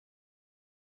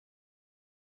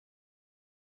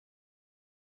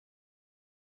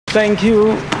Thank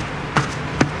you.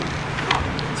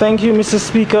 Thank you, Mr.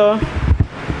 Speaker.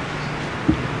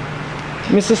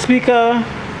 Mr. Speaker,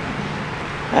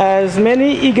 as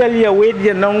many eagerly await the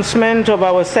announcement of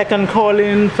our second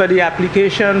call-in for the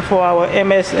application for our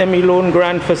MSME loan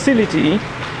grant facility,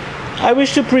 I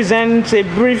wish to present a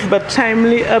brief but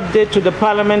timely update to the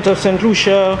Parliament of St.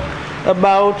 Lucia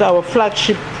about our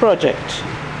flagship project.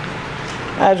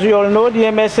 As we all know, the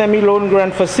MSME loan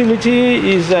grant facility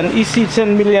is an EC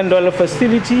 $10 million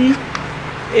facility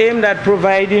aimed at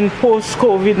providing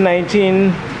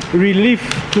post-COVID-19 relief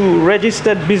to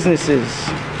registered businesses.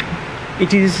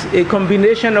 It is a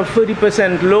combination of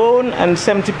 30% loan and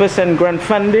 70% grant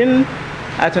funding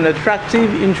at an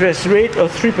attractive interest rate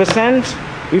of 3%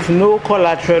 with no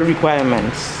collateral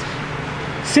requirements.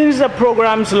 Since the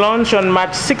program's launch on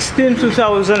March 16,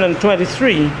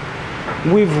 2023,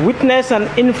 we've witnessed an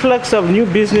influx of new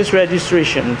business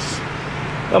registrations,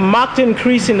 a marked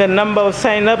increase in the number of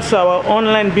sign-ups for our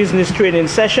online business training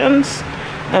sessions,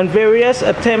 and various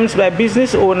attempts by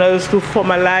business owners to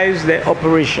formalize their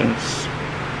operations.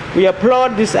 We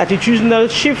applaud this attitudinal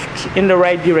shift in the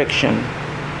right direction.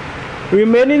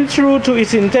 Remaining true to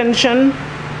its intention,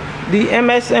 the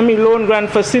MSME loan grant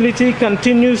facility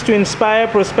continues to inspire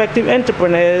prospective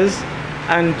entrepreneurs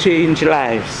and change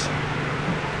lives.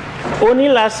 Only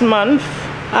last month,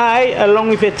 I, along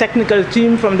with a technical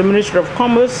team from the Ministry of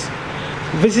Commerce,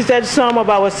 visited some of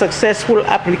our successful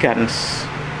applicants.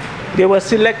 They were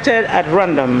selected at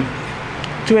random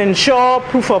to ensure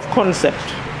proof of concept.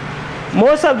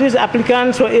 Most of these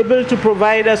applicants were able to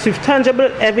provide us with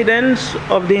tangible evidence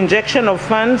of the injection of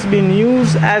funds being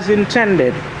used as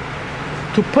intended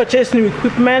to purchase new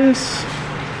equipment,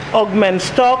 augment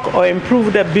stock, or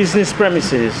improve their business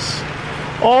premises,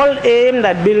 all aimed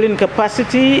at building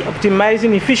capacity,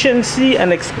 optimizing efficiency,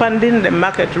 and expanding the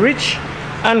market reach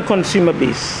and consumer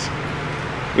base.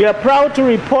 We are proud to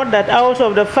report that out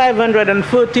of the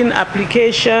 513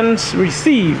 applications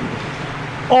received,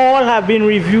 all have been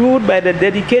reviewed by the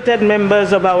dedicated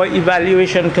members of our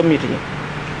evaluation committee.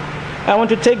 I want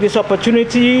to take this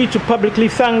opportunity to publicly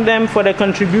thank them for their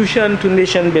contribution to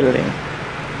nation building.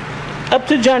 Up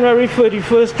to January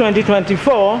 31st,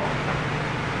 2024,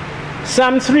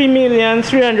 some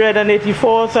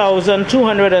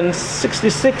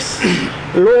 3,384,266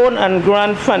 loan and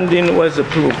grant funding was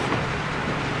approved.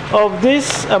 Of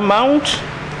this amount,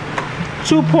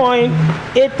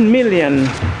 2.8 million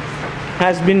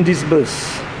has been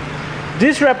disbursed.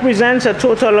 This represents a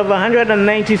total of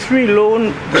 193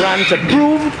 loan grants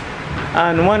approved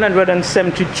and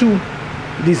 172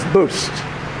 disbursed.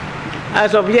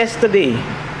 As of yesterday,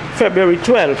 February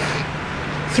 12th,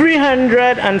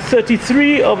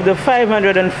 333 of the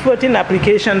 514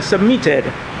 applications submitted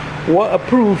were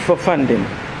approved for funding,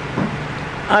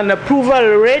 an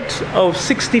approval rate of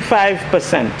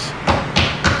 65%.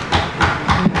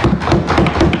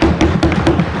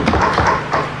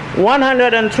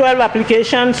 112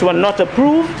 applications were not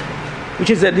approved, which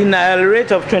is a denial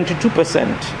rate of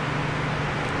 22%.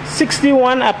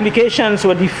 61 applications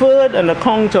were deferred on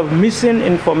account of missing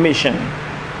information,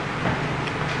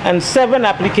 and 7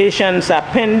 applications are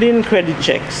pending credit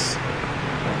checks.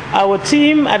 Our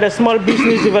team at the Small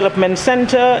Business Development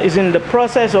Center is in the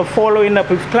process of following up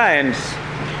with clients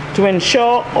to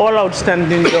ensure all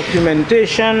outstanding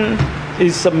documentation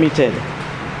is submitted.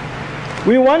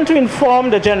 We want to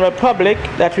inform the general public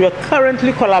that we are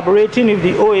currently collaborating with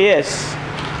the OAS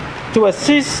to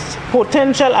assist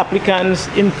potential applicants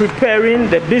in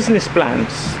preparing the business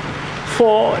plans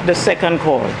for the second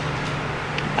call.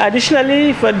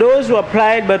 Additionally, for those who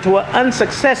applied but were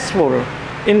unsuccessful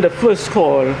in the first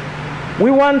call,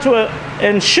 we want to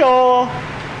ensure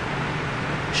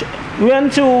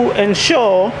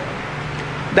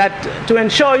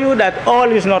you that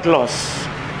all is not lost.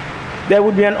 There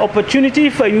would be an opportunity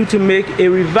for you to make a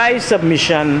revised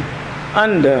submission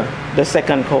under the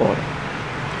second call.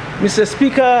 Mr.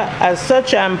 Speaker, as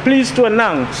such, I am pleased to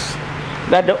announce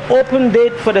that the open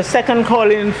date for the second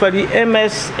call-in for the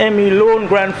MSME loan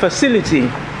grant facility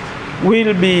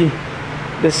will be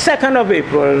the 2nd of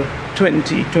April,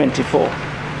 2024.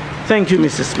 Thank you,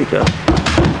 Mr. Speaker.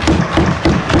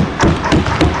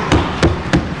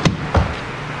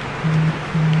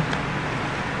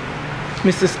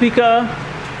 Mr. Speaker,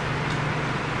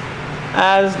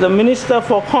 as the Minister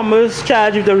for Commerce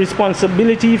charged with the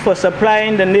responsibility for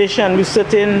supplying the nation with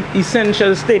certain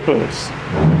essential staples,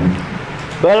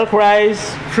 bulk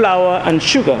rice, flour, and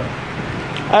sugar,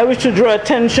 I wish to draw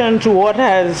attention to what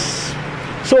has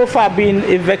so far been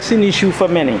a vexing issue for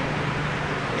many.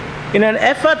 In an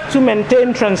effort to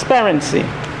maintain transparency,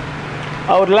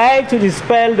 I would like to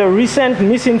dispel the recent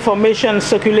misinformation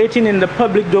circulating in the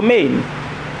public domain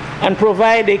and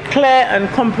provide a clear and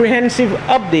comprehensive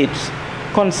update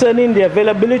concerning the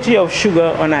availability of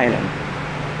sugar on island.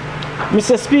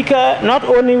 Mr. Speaker, not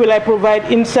only will I provide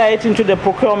insight into the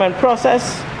procurement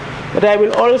process, but I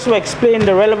will also explain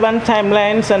the relevant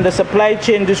timelines and the supply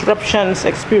chain disruptions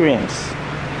experienced.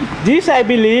 This, I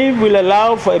believe, will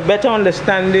allow for a better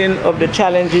understanding of the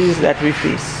challenges that we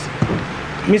face.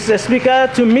 Mr. Speaker,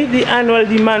 to meet the annual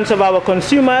demands of our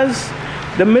consumers,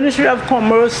 the Ministry of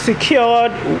Commerce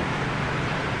secured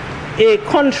a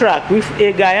contract with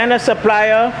a Guyana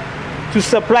supplier to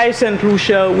supply St.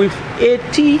 Lucia with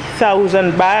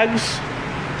 80,000 bags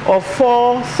of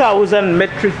 4,000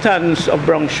 metric tons of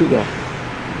brown sugar.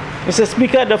 Mr.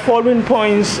 Speaker, the following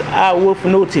points are worth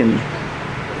noting.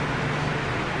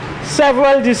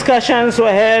 Several discussions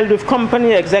were held with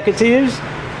company executives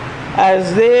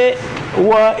as there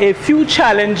were a few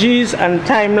challenges and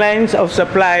timelines of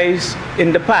supplies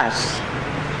in the past.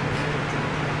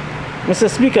 Mr.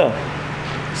 Speaker,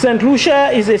 St. Lucia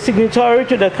is a signatory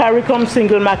to the CARICOM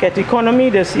Single Market Economy,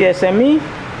 the CSME,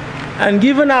 and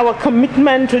given our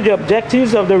commitment to the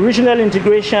objectives of the regional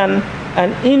integration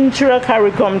and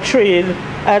intra-CARICOM trade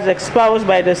as espoused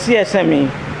by the CSME,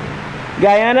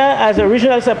 Guyana, as a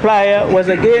regional supplier, was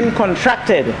again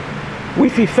contracted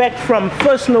with effect from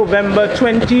 1st November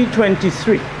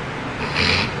 2023.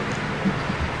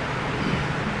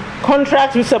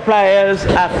 Contracts with suppliers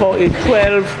are for a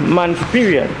 12-month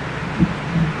period.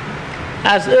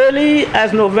 As early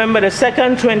as November the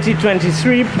 2nd,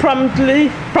 2023,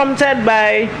 prompted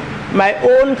by my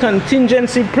own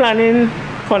contingency planning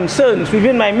concerns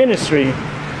within my ministry,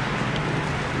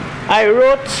 I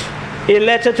wrote a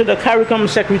letter to the CARICOM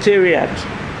Secretariat.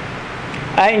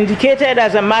 I indicated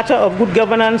as a matter of good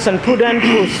governance and prudent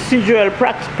procedural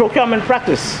procurement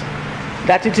practice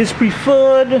that it is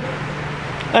preferred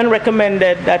and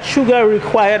recommended that sugar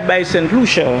required by St.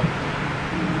 Lucia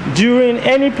during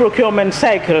any procurement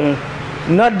cycle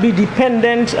not be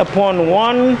dependent upon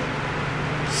one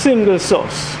single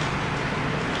source.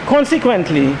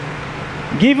 Consequently,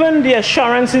 given the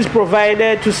assurances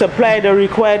provided to supply the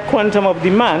required quantum of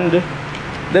demand,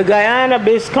 the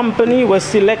Guyana-based company was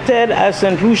selected as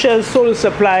St. Lucia's sole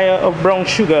supplier of brown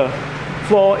sugar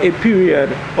for a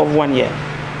period of 1 year.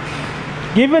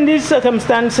 Given these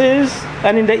circumstances,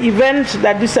 and in the event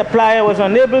that this supplier was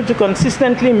unable to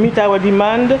consistently meet our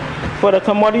demand for the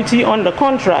commodity on the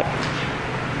contract,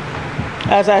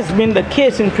 as has been the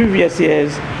case in previous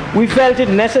years, we felt it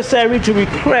necessary to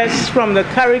request from the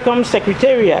CARICOM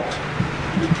Secretariat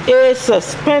a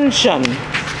suspension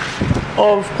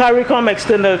of CARICOM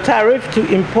external tariff to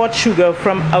import sugar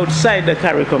from outside the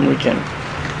CARICOM region.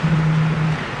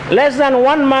 Less than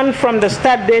 1 month from the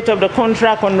start date of the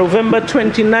contract on November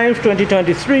 29,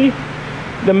 2023,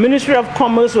 the Ministry of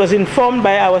Commerce was informed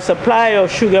by our supplier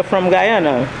of sugar from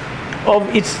Guyana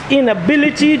of its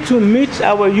inability to meet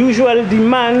our usual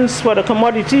demands for the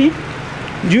commodity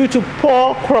due to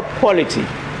poor crop quality,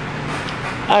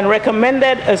 and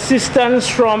recommended assistance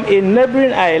from a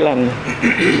neighboring island,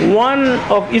 one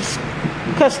of its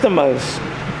customers,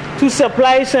 to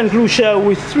supply St. Lucia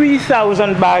with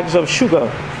 3,000 bags of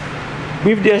sugar,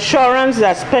 with the assurance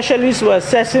that specialists were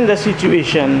assessing the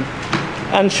situation,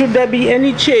 and should there be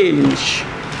any change,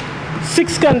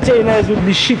 6 containers would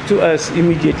be shipped to us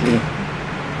immediately.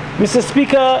 Mr.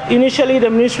 Speaker, initially the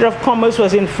Ministry of Commerce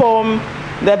was informed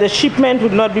that the shipment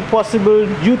would not be possible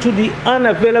due to the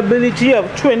unavailability of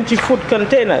 20-foot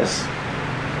containers.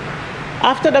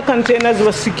 After the containers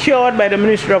were secured by the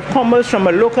Ministry of Commerce from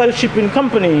a local shipping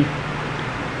company,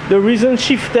 the reason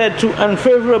shifted to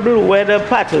unfavorable weather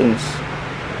patterns,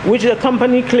 which the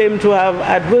company claimed to have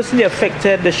adversely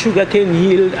affected the sugarcane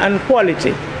yield and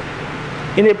quality.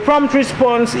 In a prompt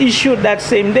response issued that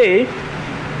same day,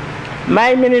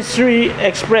 my ministry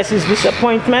expresses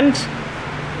disappointment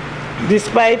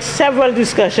despite several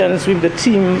discussions with the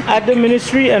team at the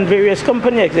ministry and various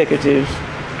company executives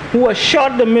who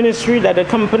assured the ministry that the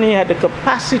company had the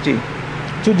capacity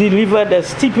to deliver the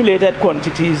stipulated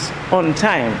quantities on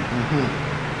time.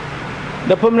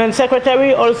 The Permanent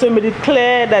Secretary also made it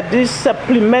clear that this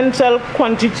supplemental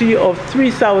quantity of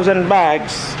 3,000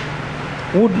 bags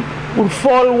would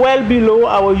fall well below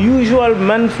our usual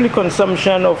monthly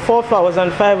consumption of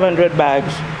 4,500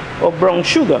 bags of brown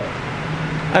sugar.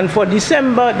 And for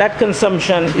December, that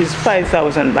consumption is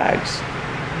 5,000 bags.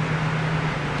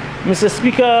 Mr.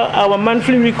 Speaker, our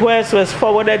monthly request was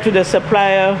forwarded to the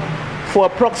supplier for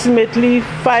approximately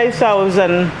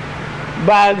 5,000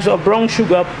 bags of brown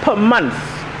sugar per month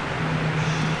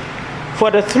For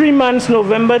the 3 months,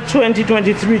 November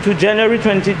 2023 to January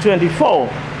 2024,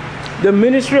 the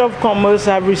Ministry of Commerce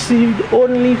have received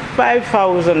only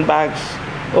 5,000 bags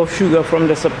of sugar from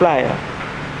the supplier,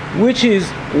 which is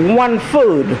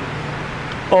 1/3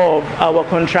 of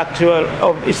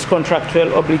its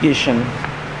contractual obligation.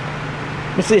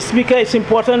 Mr. Speaker, it's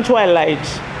important to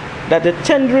highlight that the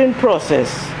tendering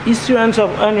process, issuance of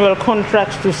annual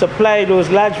contracts to supply those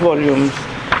large volumes,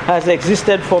 has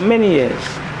existed for many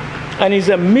years and is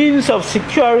a means of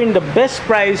securing the best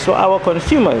price for our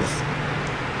consumers.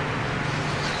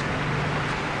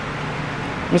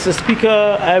 Mr.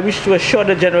 Speaker, I wish to assure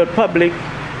the general public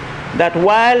that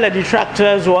while the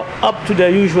detractors were up to their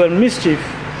usual mischief,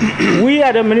 we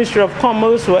at the Ministry of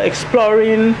Commerce were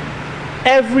exploring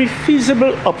every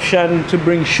feasible option to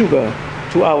bring sugar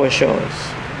to our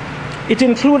shores. It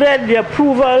included the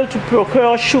approval to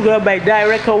procure sugar by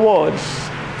direct awards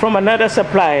from another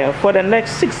supplier for the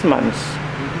next 6 months,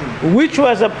 which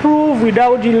was approved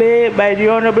without delay by the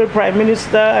Honorable Prime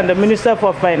Minister and the Minister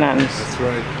for Finance. That's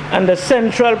right. And the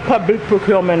Central Public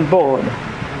Procurement Board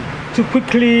to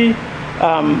quickly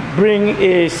bring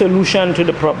a solution to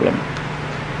the problem.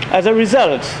 As a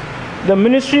result, the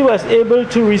ministry was able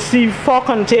to receive 4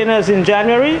 containers in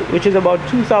January, which is about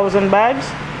 2,000 bags,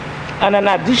 and an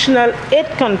additional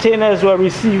 8 containers were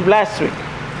received last week,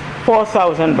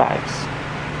 4,000 bags.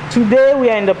 Today, we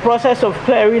are in the process of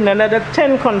clearing another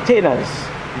 10 containers,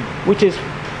 which is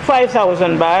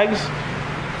 5,000 bags,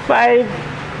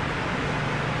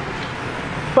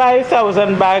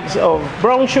 5,000 bags of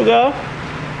brown sugar,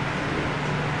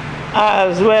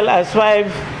 as well as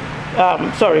 5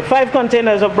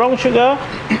 containers of brown sugar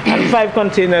and 5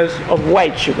 containers of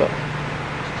white sugar.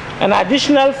 An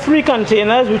additional 3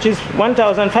 containers, which is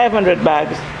 1,500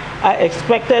 bags, are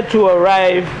expected to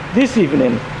arrive this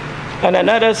evening, and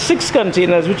another 6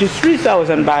 containers, which is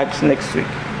 3,000 bags, next week.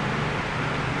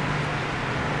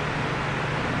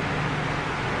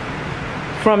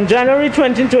 From January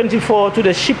 2024 to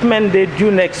the shipment date due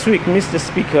next week, Mr.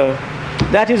 Speaker,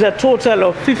 that is a total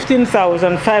of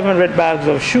 15,500 bags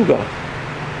of sugar,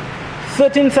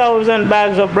 13,000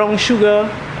 bags of brown sugar,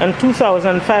 and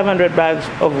 2,500 bags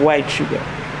of white sugar.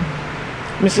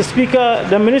 Mr. Speaker,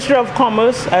 the Ministry of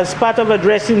Commerce, as part of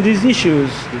addressing these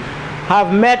issues,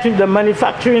 have met with the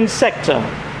manufacturing sector,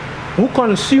 who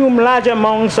consume large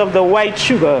amounts of the white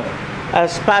sugar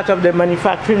as part of the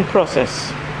manufacturing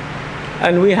process.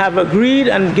 And we have agreed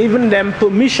and given them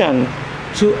permission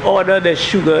to order the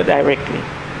sugar directly.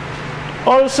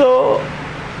 Also,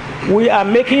 we are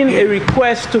making a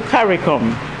request to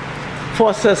CARICOM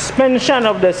for suspension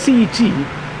of the CET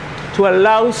to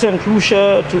allow St.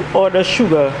 Lucia to order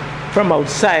sugar from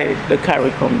outside the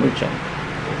CARICOM region.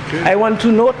 Okay. I want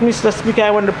to note, Mr. Speaker,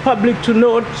 I want the public to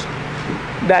note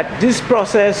that this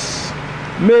process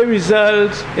may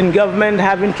result in government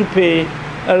having to pay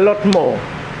a lot more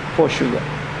for sugar.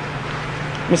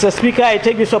 Mr. Speaker, I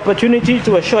take this opportunity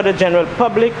to assure the general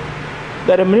public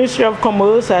that the Ministry of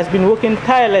Commerce has been working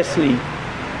tirelessly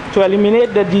to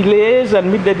eliminate the delays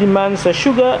and meet the demands for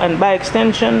sugar and, by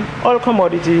extension, all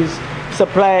commodities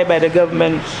supplied by the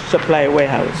government supply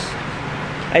warehouse.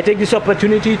 I take this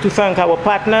opportunity to thank our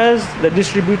partners, the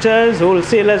distributors,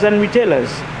 wholesalers, and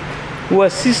retailers who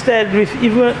assisted with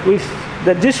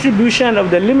the distribution of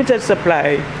the limited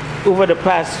supply over the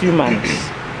past few months.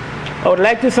 I would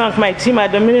like to thank my team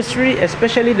at the ministry,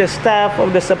 especially the staff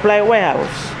of the supply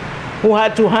warehouse, who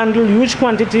had to handle huge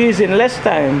quantities in less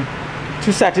time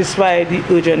to satisfy the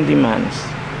urgent demands.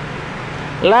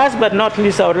 Last but not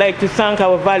least, I would like to thank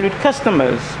our valued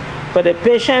customers for their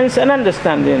patience and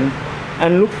understanding,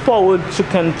 and look forward to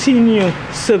continue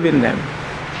serving them.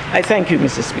 I thank you,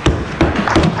 Mr. Speaker.